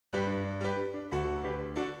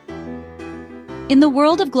In the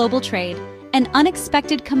world of global trade, an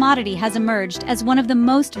unexpected commodity has emerged as one of the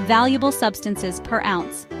most valuable substances per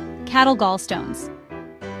ounce: cattle gallstones.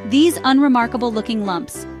 These unremarkable-looking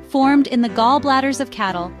lumps, formed in the gallbladders of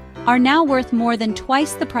cattle, are now worth more than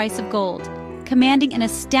twice the price of gold, commanding an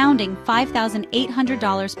astounding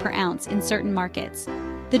 $5,800 per ounce in certain markets.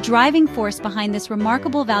 The driving force behind this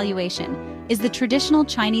remarkable valuation is the traditional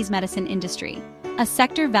Chinese medicine industry, a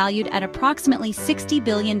sector valued at approximately $60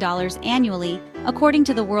 billion annually, according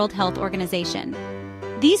to the World Health Organization.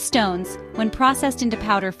 These stones, when processed into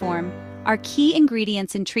powder form, are key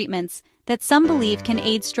ingredients in treatments that some believe can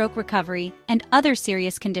aid stroke recovery and other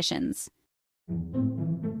serious conditions.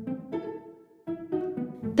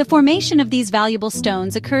 The formation of these valuable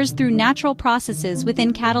stones occurs through natural processes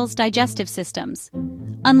within cattle's digestive systems.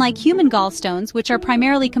 Unlike human gallstones, which are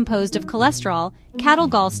primarily composed of cholesterol, cattle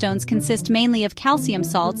gallstones consist mainly of calcium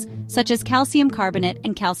salts, such as calcium carbonate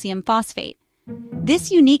and calcium phosphate.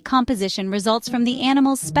 This unique composition results from the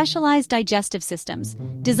animal's specialized digestive systems,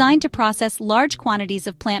 designed to process large quantities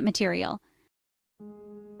of plant material.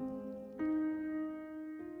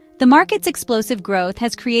 The market's explosive growth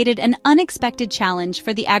has created an unexpected challenge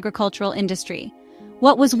for the agricultural industry.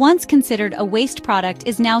 What was once considered a waste product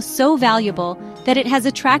is now so valuable that it has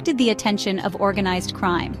attracted the attention of organized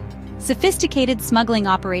crime. Sophisticated smuggling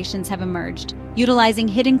operations have emerged, utilizing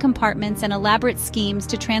hidden compartments and elaborate schemes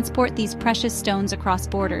to transport these precious stones across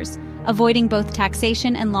borders, avoiding both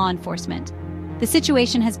taxation and law enforcement. The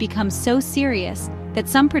situation has become so serious that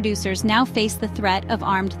some producers now face the threat of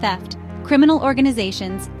armed theft. Criminal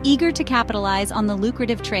organizations, eager to capitalize on the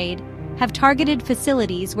lucrative trade, have targeted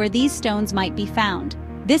facilities where these stones might be found.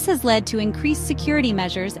 This has led to increased security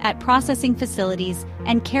measures at processing facilities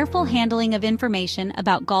and careful handling of information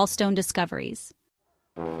about gallstone discoveries.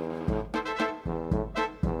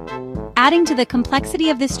 Adding to the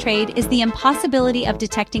complexity of this trade is the impossibility of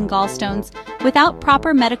detecting gallstones without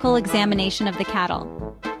proper medical examination of the cattle.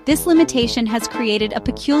 This limitation has created a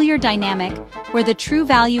peculiar dynamic where the true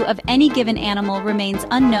value of any given animal remains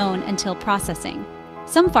unknown until processing.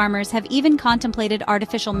 Some farmers have even contemplated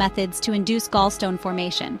artificial methods to induce gallstone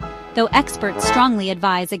formation, though experts strongly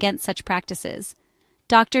advise against such practices.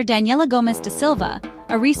 Dr. Daniela Gomes da Silva,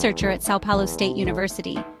 a researcher at Sao Paulo State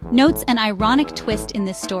University, notes an ironic twist in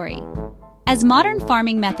this story. As modern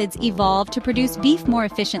farming methods evolve to produce beef more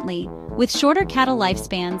efficiently, with shorter cattle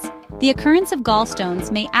lifespans, the occurrence of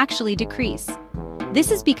gallstones may actually decrease.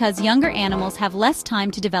 This is because younger animals have less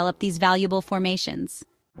time to develop these valuable formations.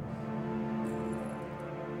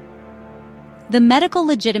 The medical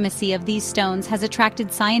legitimacy of these stones has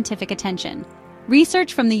attracted scientific attention.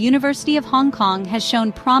 Research from the University of Hong Kong has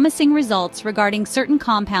shown promising results regarding certain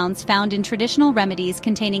compounds found in traditional remedies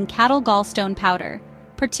containing cattle gallstone powder,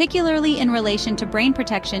 particularly in relation to brain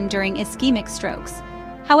protection during ischemic strokes.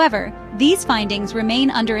 However, these findings remain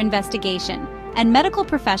under investigation, and medical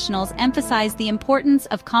professionals emphasize the importance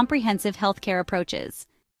of comprehensive healthcare approaches.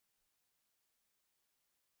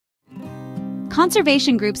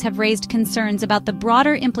 Conservation groups have raised concerns about the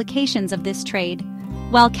broader implications of this trade.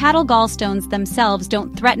 While cattle gallstones themselves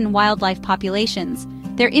don't threaten wildlife populations,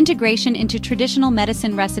 their integration into traditional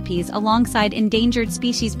medicine recipes alongside endangered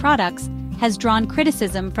species products has drawn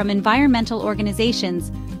criticism from environmental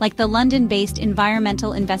organizations like the London-based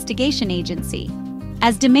Environmental Investigation Agency.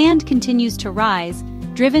 As demand continues to rise,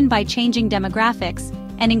 driven by changing demographics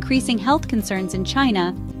and increasing health concerns in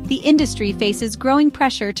China, the industry faces growing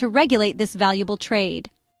pressure to regulate this valuable trade.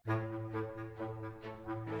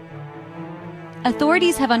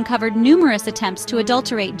 Authorities have uncovered numerous attempts to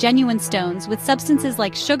adulterate genuine stones with substances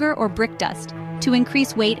like sugar or brick dust to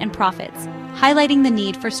increase weight and profits, highlighting the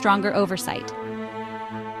need for stronger oversight.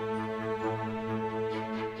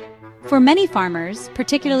 For many farmers,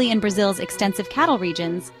 particularly in Brazil's extensive cattle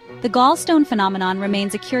regions, the gallstone phenomenon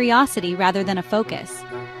remains a curiosity rather than a focus.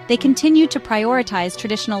 They continue to prioritize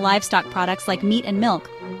traditional livestock products like meat and milk,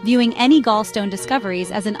 viewing any gallstone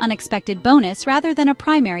discoveries as an unexpected bonus rather than a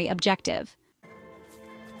primary objective.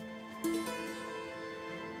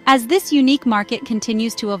 As this unique market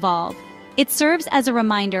continues to evolve, it serves as a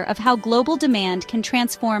reminder of how global demand can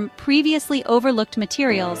transform previously overlooked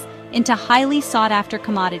materials into highly sought-after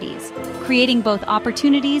commodities, creating both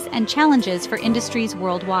opportunities and challenges for industries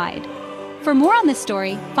worldwide. For more on this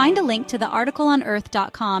story, find a link to the article on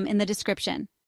Earth.com in the description.